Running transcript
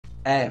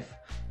If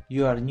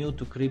you are new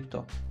to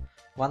crypto,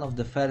 one of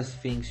the first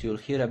things you'll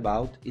hear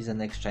about is an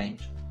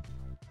exchange.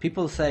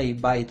 People say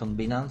buy it on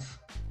Binance,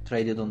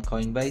 trade it on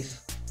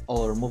Coinbase,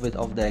 or move it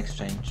off the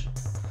exchange.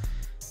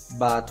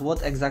 But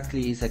what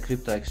exactly is a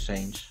crypto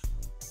exchange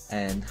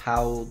and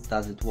how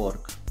does it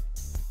work?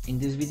 In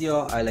this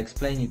video I'll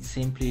explain it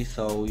simply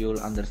so you'll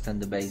understand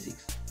the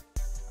basics.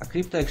 A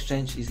crypto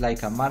exchange is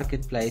like a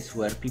marketplace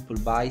where people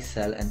buy,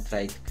 sell and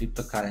trade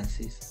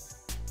cryptocurrencies.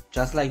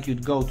 Just like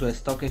you'd go to a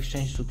stock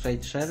exchange to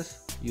trade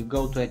shares, you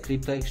go to a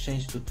crypto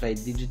exchange to trade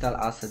digital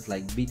assets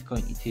like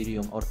Bitcoin,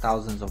 Ethereum or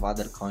thousands of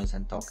other coins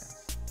and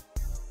tokens.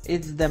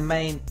 It's the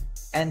main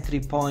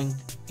entry point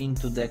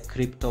into the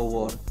crypto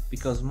world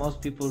because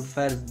most people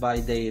first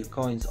buy their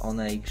coins on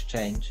an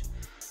exchange.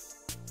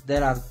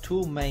 There are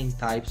two main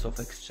types of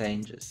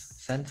exchanges,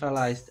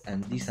 centralized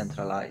and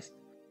decentralized.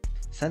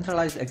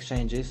 Centralized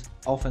exchanges,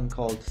 often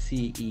called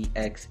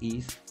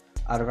CEXs,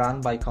 are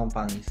run by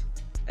companies.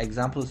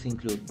 Examples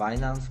include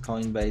Binance,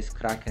 Coinbase,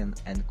 Kraken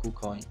and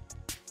KuCoin.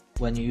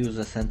 When you use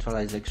a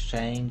centralized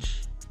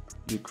exchange,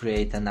 you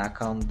create an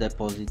account,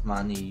 deposit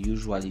money,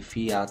 usually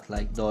fiat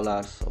like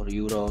dollars or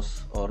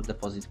euros, or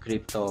deposit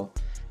crypto,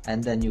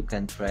 and then you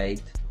can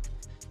trade.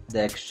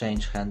 The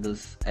exchange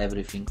handles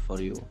everything for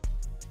you.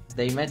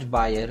 They match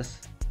buyers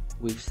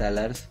with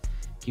sellers,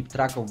 keep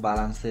track of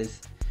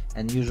balances,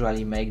 and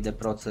usually make the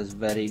process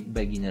very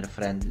beginner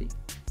friendly.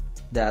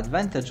 The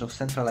advantage of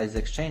centralized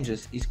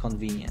exchanges is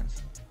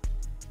convenience.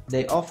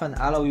 They often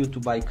allow you to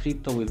buy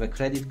crypto with a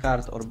credit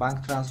card or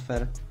bank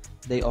transfer.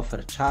 They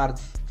offer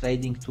charts,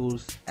 trading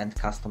tools and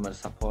customer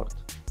support.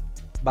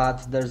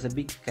 But there's a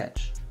big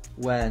catch.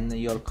 When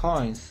your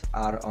coins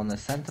are on a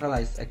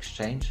centralized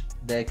exchange,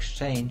 the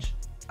exchange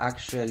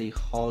actually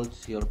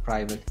holds your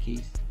private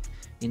keys.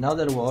 In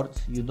other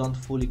words, you don't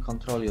fully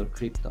control your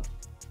crypto.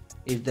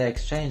 If the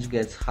exchange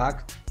gets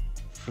hacked,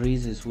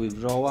 freezes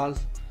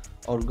withdrawals,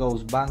 or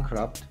goes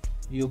bankrupt,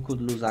 you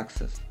could lose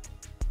access.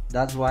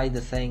 That's why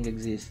the saying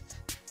exists,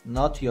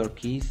 not your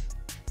keys,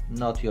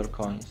 not your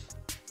coins.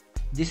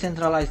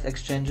 Decentralized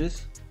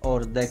exchanges,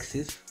 or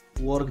DEXs,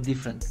 work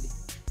differently.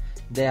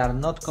 They are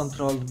not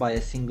controlled by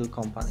a single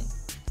company.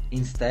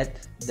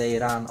 Instead, they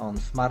run on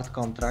smart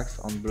contracts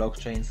on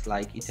blockchains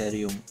like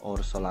Ethereum or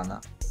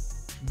Solana.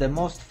 The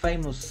most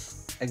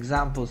famous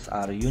examples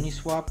are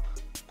Uniswap,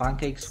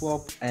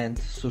 PancakeSwap and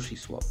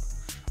SushiSwap.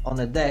 On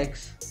a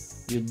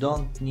DEX, you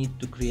don't need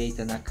to create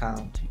an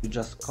account, you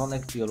just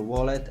connect your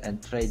wallet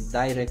and trade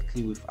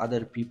directly with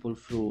other people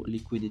through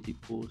liquidity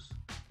pools.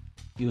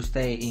 You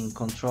stay in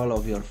control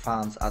of your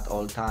funds at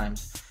all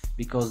times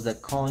because the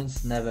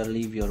coins never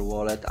leave your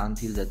wallet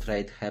until the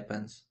trade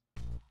happens.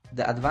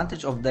 The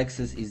advantage of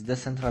DEXs is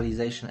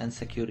decentralization and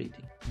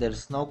security.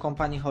 There's no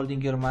company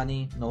holding your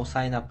money, no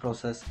sign-up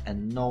process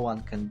and no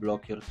one can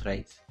block your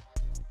trades.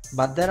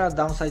 But there are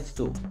downsides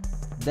too.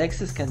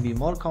 DEXs can be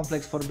more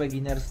complex for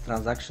beginners,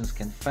 transactions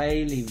can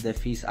fail if the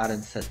fees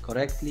aren't set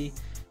correctly,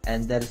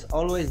 and there's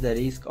always the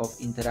risk of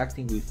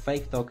interacting with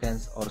fake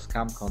tokens or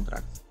scam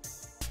contracts.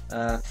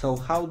 So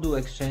how do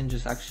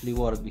exchanges actually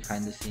work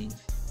behind the scenes?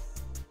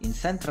 In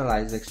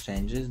centralized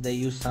exchanges, they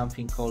use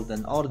something called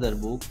an order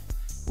book,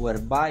 where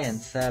buy and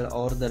sell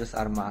orders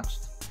are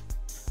matched.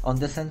 On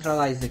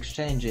decentralized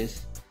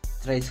exchanges,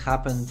 trades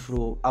happen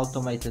through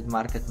automated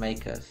market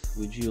makers,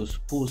 which use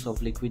pools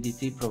of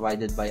liquidity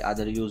provided by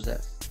other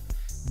users.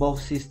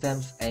 Both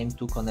systems aim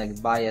to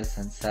connect buyers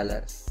and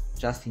sellers,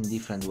 just in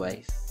different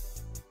ways.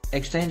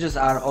 Exchanges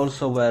are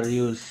also where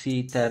you'll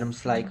see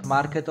terms like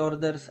market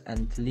orders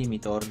and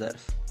limit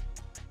orders.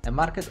 A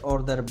market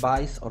order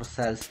buys or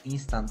sells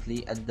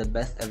instantly at the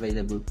best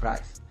available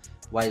price,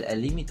 while a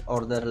limit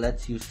order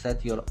lets you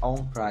set your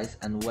own price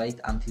and wait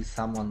until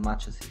someone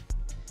matches it.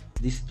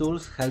 These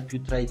tools help you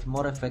trade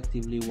more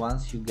effectively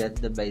once you get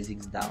the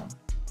basics down.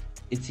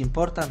 It's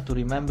important to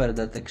remember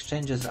that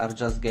exchanges are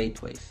just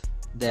gateways.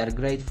 They are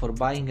great for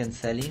buying and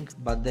selling,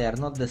 but they are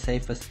not the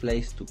safest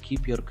place to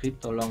keep your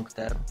crypto long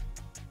term.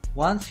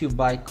 Once you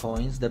buy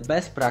coins, the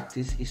best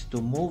practice is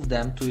to move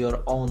them to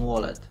your own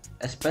wallet,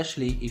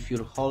 especially if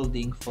you're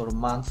holding for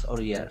months or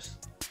years.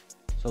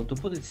 So to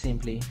put it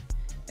simply,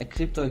 a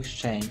crypto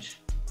exchange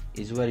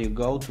is where you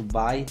go to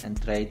buy and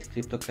trade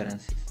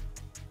cryptocurrencies.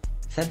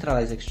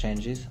 Centralized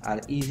exchanges are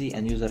easy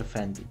and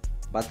user-friendly,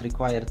 but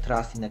require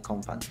trust in a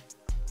company.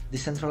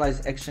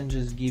 Decentralized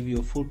exchanges give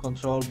you full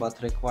control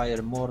but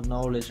require more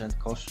knowledge and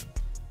caution.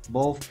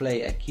 Both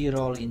play a key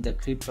role in the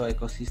crypto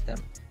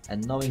ecosystem,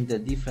 and knowing the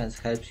difference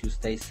helps you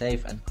stay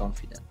safe and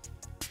confident.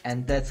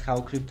 And that's how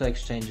crypto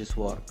exchanges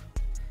work.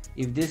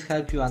 If this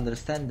helped you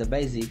understand the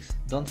basics,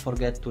 don't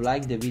forget to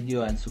like the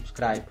video and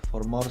subscribe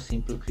for more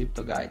simple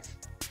crypto guides.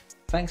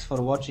 Thanks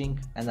for watching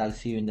and I'll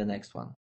see you in the next one.